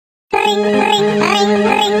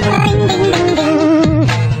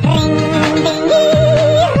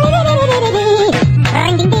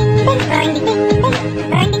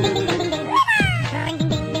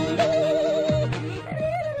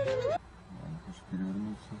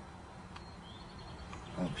Перевернуться.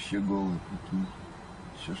 Вообще голый, прикинь.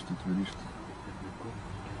 Сейчас что творишь-то?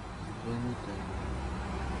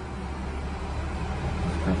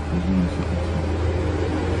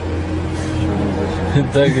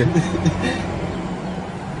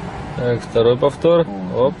 Так, второй повтор.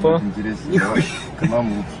 Опа. Интересно, к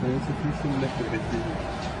нам лучше.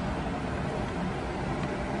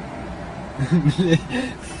 Блять,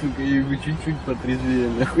 сука, я его чуть-чуть потрезвее,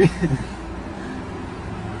 нахуй.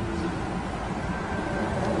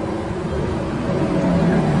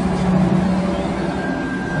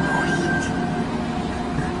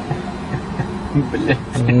 Блять.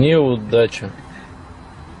 Неудача.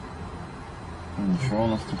 Ничего, у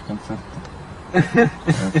нас тут концерт-то. Я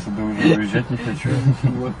отсюда уже уезжать не хочу.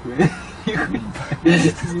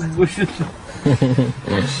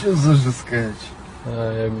 Что за жескач?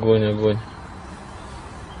 Ай, огонь, огонь.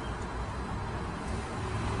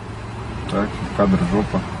 Так, кадр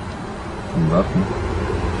жопа. Стандартно.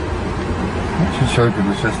 Что человеку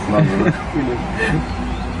для счастья надо?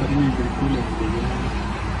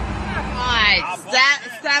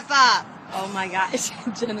 Step up. Oh my gosh.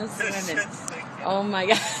 Jenna's swimming. Oh my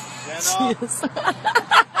gosh. She is.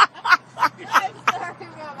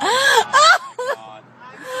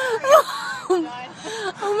 Oh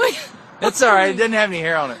my god. It's alright, it didn't have any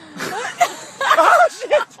hair on it. Oh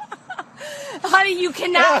shit! Honey, you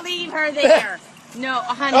cannot leave her there. No,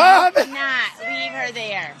 honey, you cannot leave her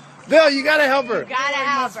there. Bill, you gotta help her. You gotta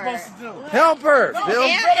help her. Help her, Bill.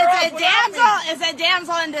 It's a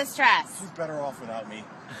damsel in distress. She's better off without me.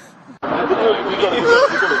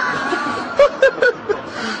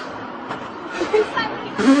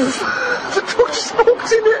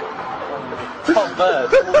 Oh, bad.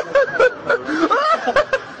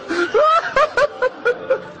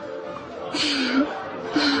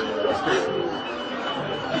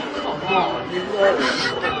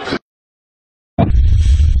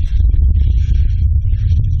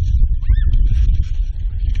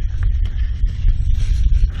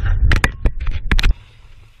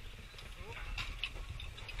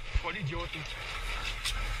 Vollidioten.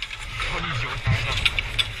 Vollidioten, Alter.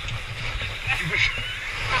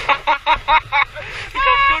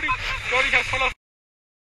 Ich hab's voll auf.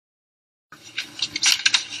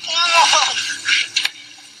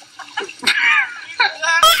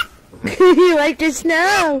 You like the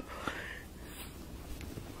snow?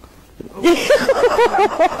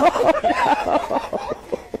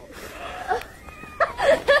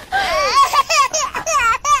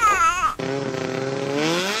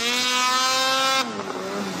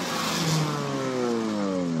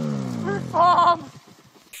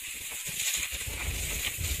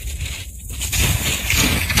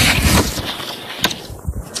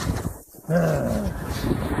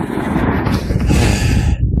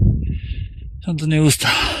 Tanto ne gusta.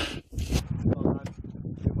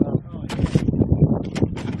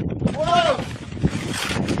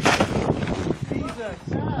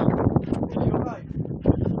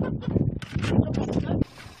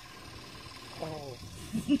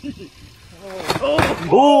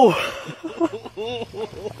 Oh!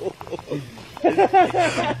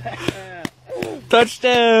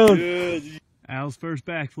 Touchdown! Good. Al's first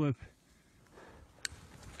backflip.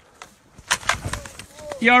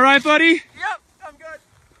 You all right, buddy? Yep, I'm good.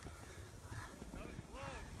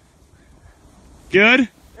 Good?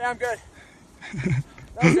 Yeah, I'm good.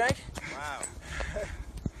 No drink? Wow.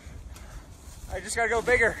 I just gotta go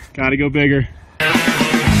bigger. Gotta go bigger. Cheers!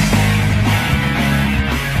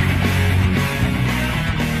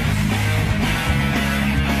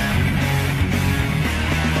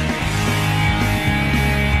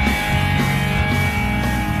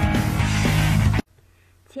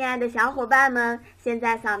 亲爱的小伙伴们，现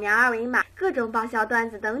在扫描二维码，各种爆笑段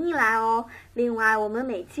子等你来哦！另外，我们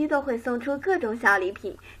每期都会送出各种小礼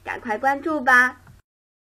品，赶快关注吧！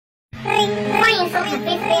欢迎收看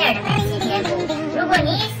菲斯贝尔的本期节目。如果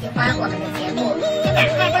你也喜欢我们的节目，就赶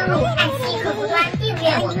快登录爱奇艺客户端订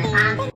阅我们吧。